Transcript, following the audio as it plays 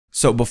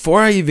So before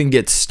I even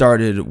get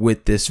started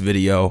with this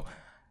video,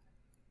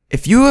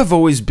 if you have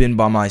always been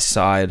by my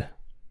side,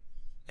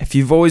 if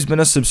you've always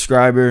been a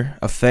subscriber,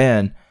 a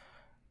fan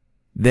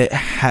that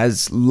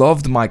has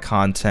loved my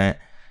content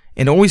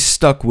and always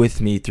stuck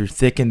with me through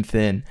thick and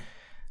thin,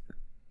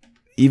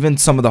 even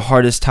some of the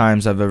hardest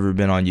times I've ever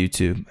been on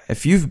YouTube,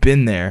 if you've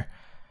been there,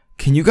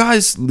 can you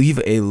guys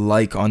leave a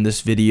like on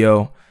this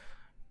video?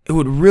 It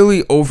would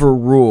really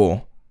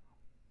overrule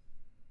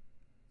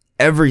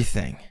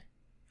everything.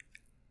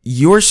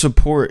 Your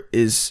support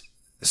is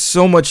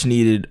so much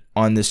needed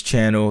on this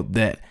channel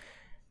that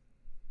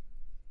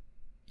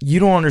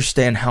you don't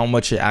understand how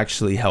much it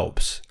actually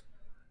helps.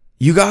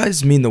 You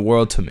guys mean the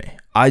world to me.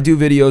 I do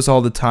videos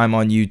all the time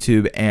on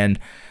YouTube, and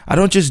I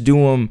don't just do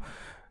them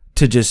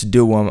to just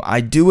do them.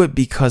 I do it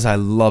because I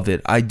love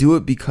it. I do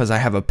it because I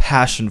have a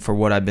passion for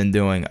what I've been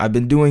doing. I've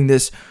been doing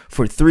this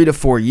for 3 to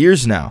 4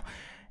 years now,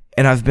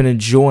 and I've been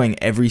enjoying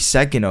every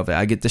second of it.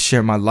 I get to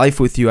share my life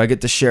with you. I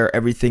get to share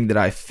everything that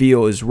I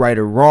feel is right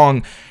or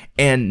wrong,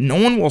 and no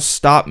one will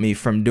stop me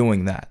from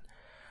doing that.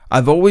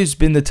 I've always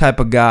been the type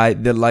of guy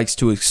that likes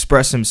to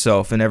express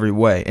himself in every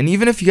way. And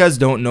even if you guys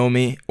don't know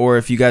me, or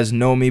if you guys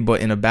know me but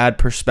in a bad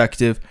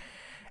perspective,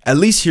 at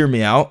least hear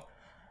me out,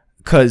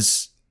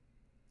 because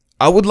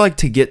I would like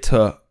to get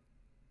to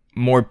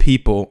more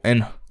people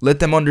and let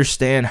them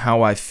understand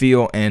how I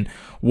feel and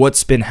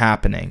what's been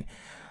happening.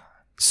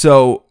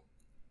 So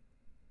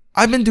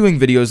I've been doing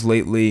videos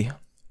lately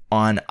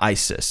on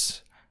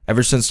ISIS.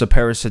 Ever since the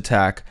Paris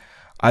attack,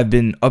 I've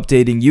been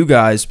updating you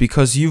guys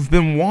because you've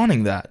been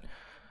wanting that.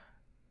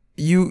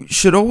 You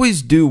should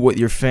always do what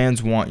your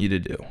fans want you to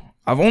do.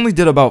 I've only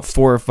did about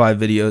 4 or 5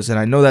 videos, and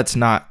I know that's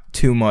not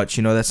too much.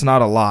 You know, that's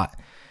not a lot.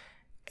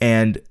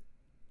 And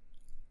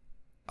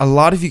a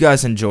lot of you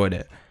guys enjoyed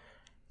it.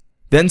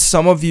 Then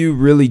some of you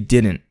really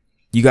didn't.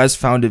 You guys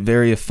found it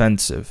very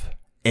offensive.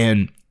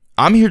 And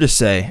I'm here to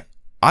say,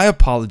 I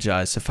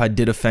apologize if I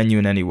did offend you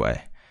in any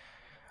way.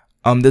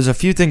 There's a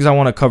few things I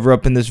want to cover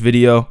up in this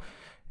video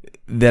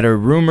that are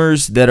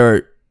rumors, that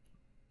are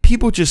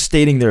people just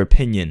stating their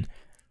opinion.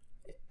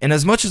 And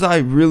as much as I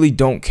really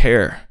don't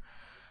care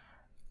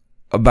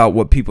about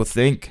what people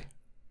think,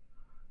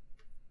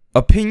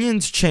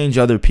 opinions change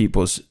other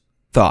people's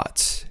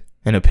thoughts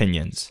and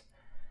opinions.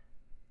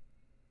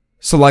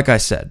 So like I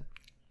said,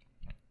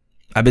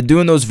 I've been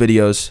doing those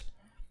videos,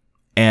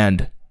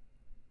 and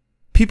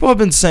people have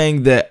been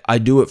saying that I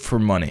do it for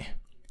money.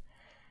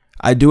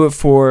 I do it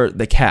for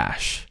the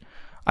cash.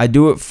 I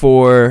do it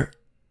for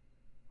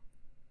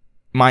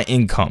my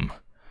income.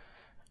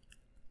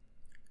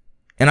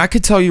 And I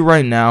could tell you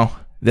right now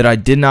that I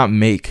did not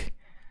make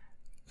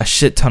a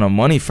shit ton of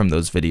money from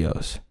those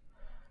videos.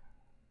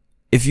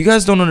 If you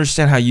guys don't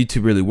understand how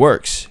YouTube really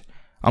works,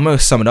 I'm going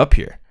to sum it up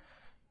here.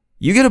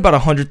 You get about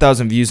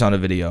 100,000 views on a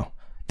video.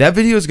 That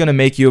video is going to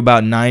make you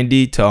about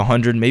 90 to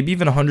 100, maybe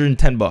even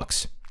 110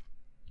 bucks.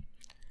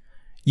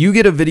 You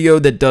get a video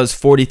that does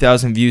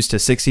 40,000 views to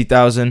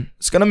 60,000,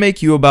 it's going to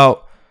make you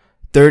about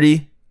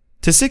 30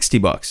 to 60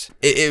 bucks.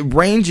 It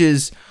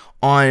ranges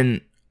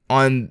on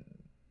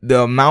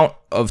the amount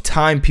of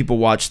time people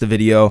watch the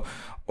video,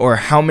 or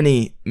how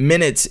many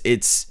minutes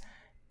it's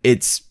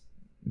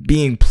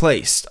being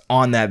placed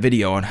on that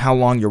video, and how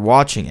long you're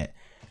watching it.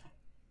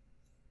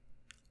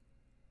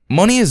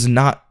 Money is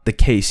not the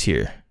case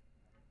here.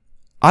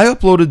 I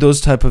uploaded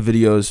those type of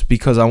videos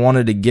because I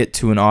wanted to get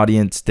to an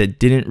audience that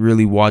didn't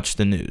really watch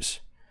the news,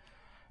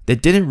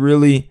 that didn't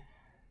really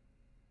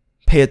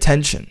pay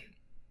attention.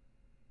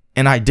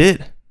 And I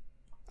did.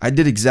 I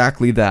did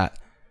exactly that.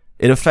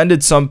 It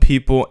offended some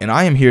people, and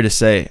I am here to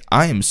say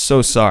I am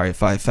so sorry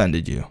if I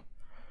offended you.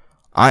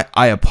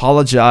 I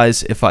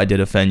apologize if I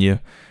did offend you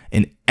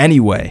in any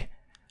way.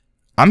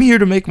 I'm here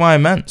to make my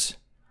amends.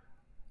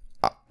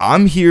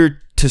 I'm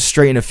here to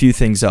straighten a few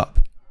things up.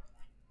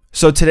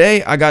 So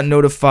today I got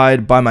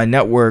notified by my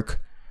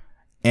network,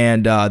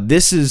 and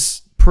this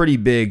is pretty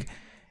big.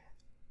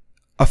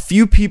 A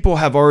few people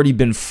have already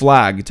been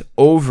flagged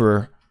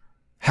over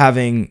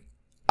having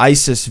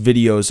ISIS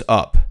videos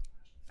up.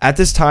 At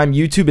this time,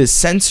 YouTube is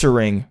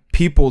censoring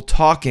people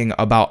talking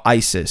about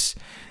ISIS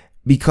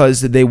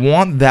because they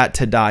want that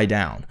to die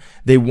down.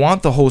 They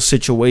want the whole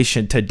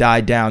situation to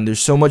die down. There's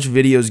so much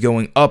videos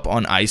going up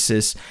on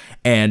ISIS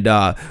and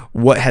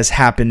what has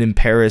happened in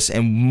Paris,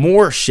 and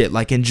more shit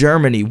like in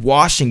Germany,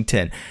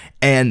 Washington,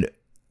 and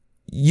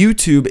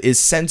YouTube is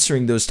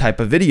censoring those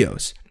type of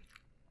videos.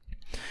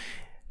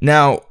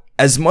 Now,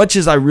 as much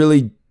as I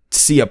really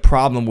see a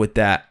problem with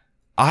that,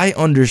 I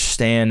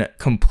understand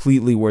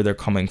completely where they're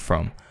coming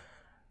from.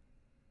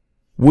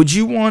 Would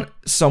you want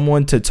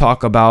someone to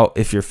talk about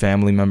if your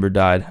family member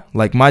died?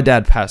 Like, my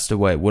dad passed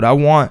away. Would I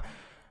want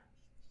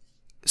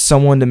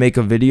someone to make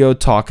a video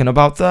talking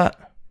about that?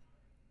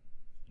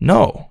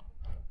 No,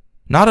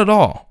 not at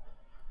all.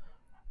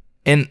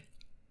 And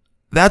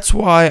that's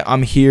why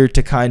I'm here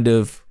to kind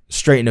of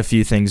straighten a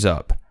few things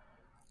up.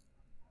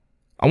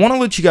 I want to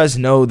let you guys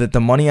know that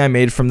the money I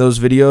made from those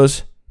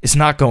videos is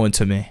not going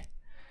to me.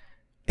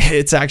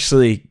 It's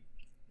actually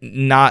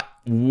not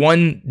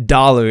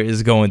 $1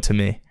 is going to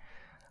me.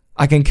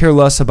 I can care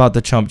less about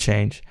the chump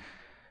change.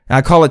 And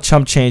I call it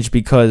chump change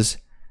because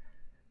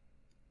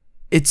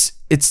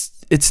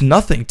it's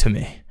nothing to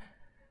me.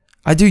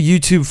 I do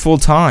YouTube full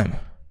time.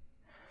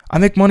 I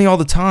make money all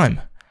the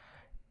time.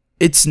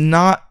 It's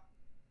not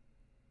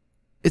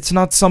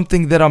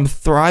something that I'm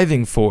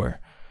thriving for.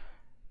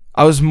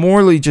 I was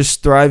morally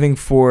just thriving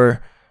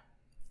for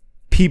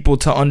people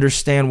to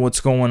understand what's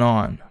going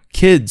on.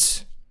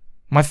 Kids.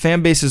 My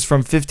fan base is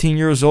from 15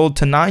 years old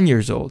to 9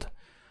 years old.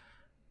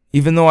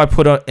 Even though I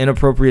put out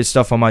inappropriate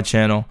stuff on my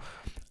channel,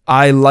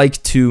 I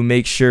like to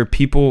make sure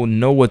people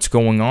know what's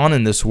going on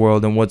in this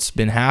world and what's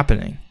been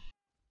happening.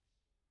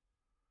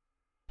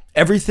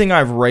 Everything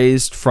I've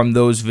raised from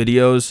those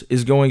videos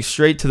is going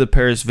straight to the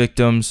Paris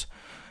victims.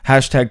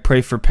 Hashtag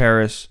pray for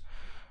Paris.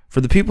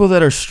 For the people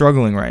that are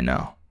struggling right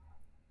now.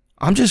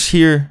 I'm just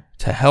here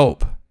to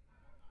help.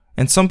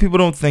 And some people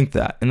don't think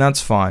that, and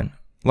that's fine.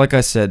 Like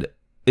I said,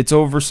 it's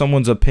over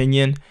someone's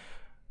opinion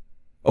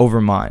over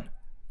mine.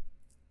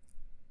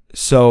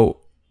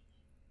 So,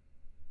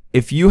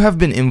 if you have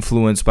been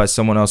influenced by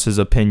someone else's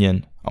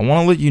opinion, I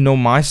want to let you know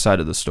my side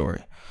of the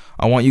story.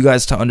 I want you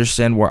guys to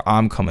understand where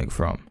I'm coming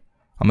from.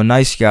 I'm a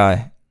nice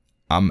guy.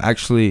 I'm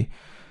actually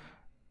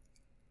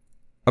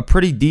a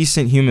pretty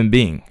decent human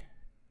being.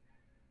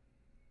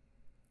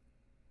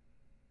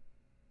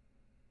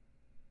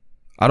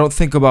 I don't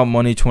think about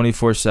money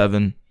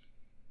 24/7.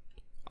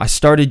 I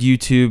started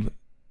YouTube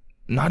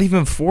not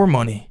even for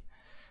money.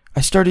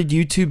 I started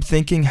YouTube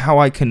thinking how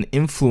I can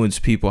influence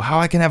people, how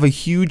I can have a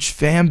huge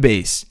fan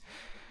base.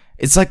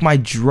 It's like my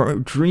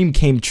dream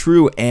came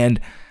true, and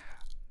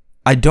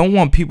I don't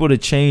want people to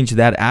change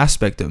that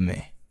aspect of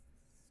me.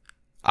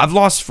 I've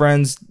lost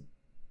friends.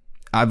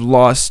 I've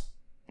lost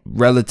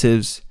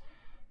relatives.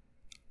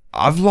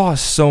 I've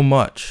lost so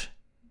much.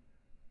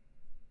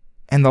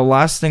 And the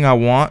last thing I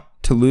want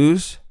to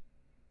lose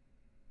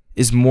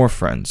is more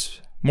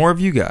friends, more of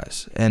you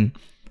guys. And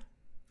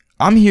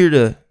I'm here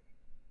to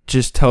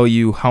just tell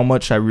you how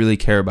much I really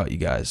care about you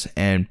guys.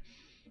 And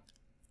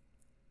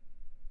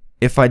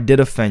if I did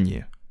offend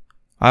you,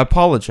 I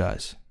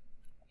apologize.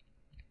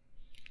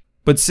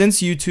 But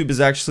since YouTube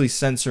is actually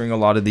censoring a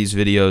lot of these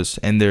videos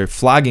and they're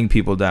flagging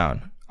people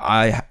down,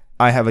 I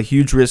have a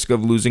huge risk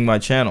of losing my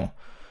channel.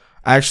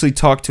 I actually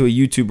talked to a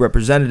YouTube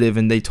representative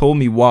and they told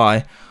me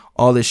why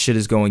all this shit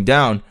is going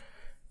down.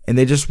 And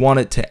they just want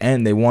it to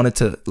end. They want it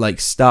to like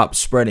stop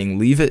spreading.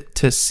 Leave it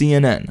to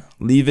CNN.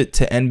 Leave it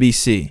to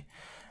NBC.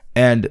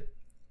 And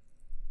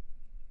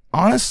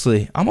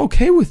honestly, I'm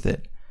okay with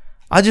it.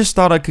 I just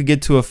thought I could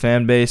get to a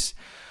fan base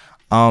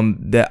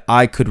that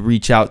I could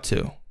reach out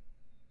to.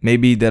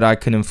 Maybe that I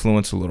can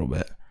influence a little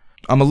bit.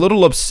 I'm a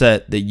little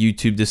upset that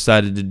YouTube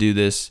decided to do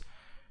this,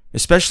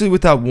 especially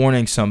without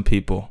warning some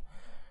people.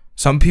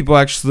 Some people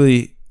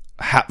actually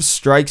have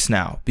strikes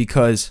now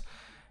because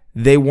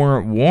they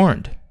weren't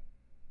warned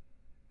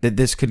that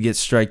this could get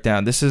strike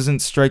down. This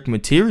isn't strike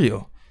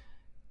material,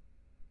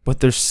 but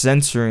they're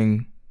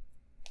censoring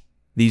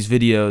these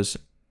videos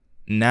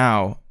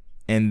now,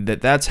 and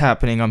that's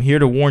happening. I'm here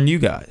to warn you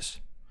guys.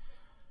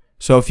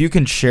 So if you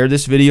can share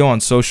this video on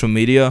social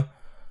media,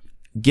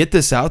 get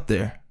this out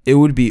there. It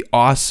would be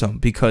awesome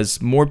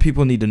because more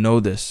people need to know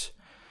this.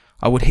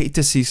 I would hate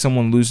to see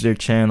someone lose their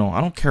channel.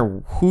 I don't care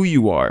who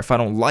you are. If I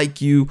don't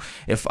like you,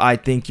 if I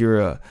think you're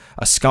a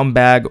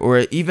scumbag, or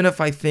even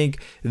if I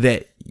think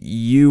that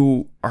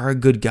you are a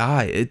good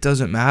guy, it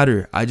doesn't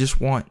matter. I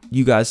just want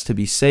you guys to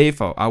be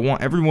safe. I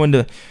want everyone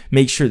to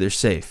make sure they're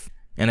safe.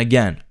 And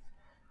again,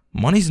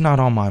 money's not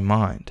on my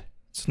mind.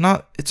 It's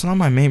not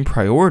my main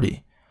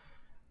priority.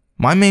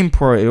 My main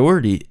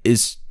priority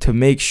is to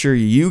make sure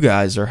you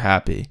guys are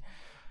happy.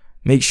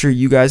 Make sure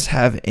you guys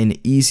have an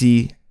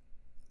easy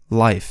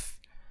life.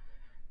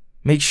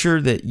 Make sure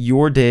that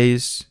your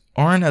days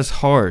aren't as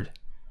hard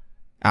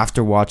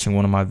after watching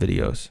one of my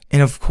videos.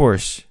 And of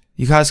course,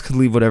 you guys could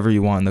leave whatever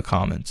you want in the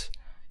comments.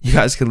 You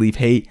guys could leave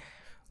hate,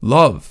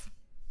 love.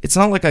 It's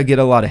not like I get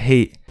a lot of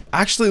hate.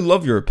 I actually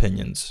love your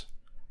opinions.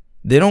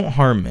 They don't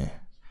harm me.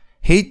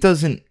 Hate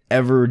doesn't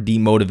ever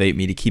demotivate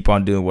me to keep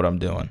on doing what I'm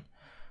doing.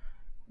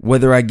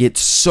 Whether I get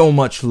so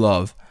much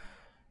love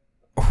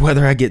or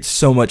whether I get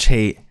so much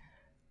hate,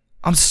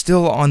 I'm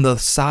still on the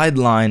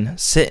sideline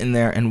sitting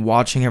there and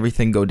watching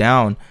everything go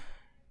down,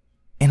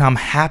 and I'm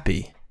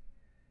happy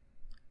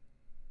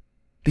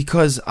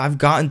because I've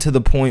gotten to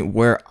the point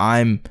where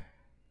I'm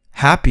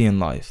happy in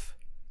life.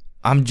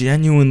 I'm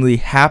genuinely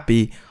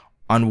happy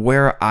on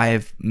where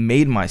I've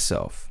made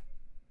myself.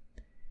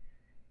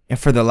 And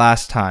for the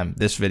last time,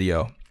 this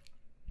video,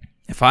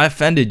 if I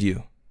offended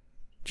you,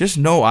 just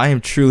know I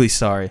am truly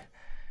sorry.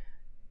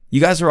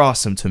 You guys are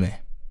awesome to me.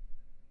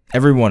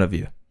 Every one of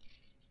you.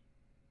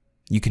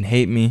 You can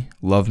hate me,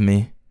 love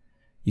me.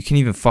 You can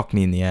even fuck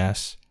me in the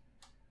ass.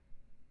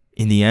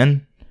 In the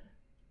end,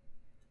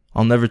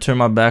 I'll never turn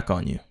my back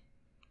on you.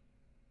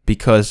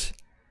 Because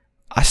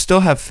I still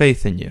have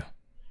faith in you.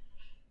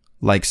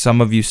 Like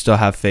some of you still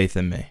have faith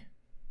in me.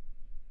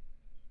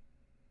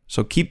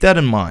 So keep that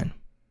in mind.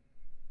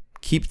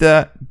 Keep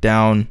that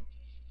down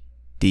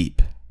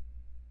deep.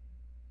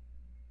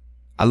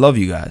 I love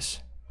you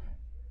guys.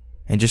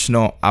 And just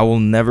know I will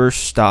never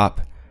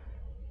stop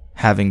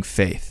having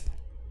faith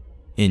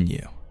in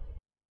you.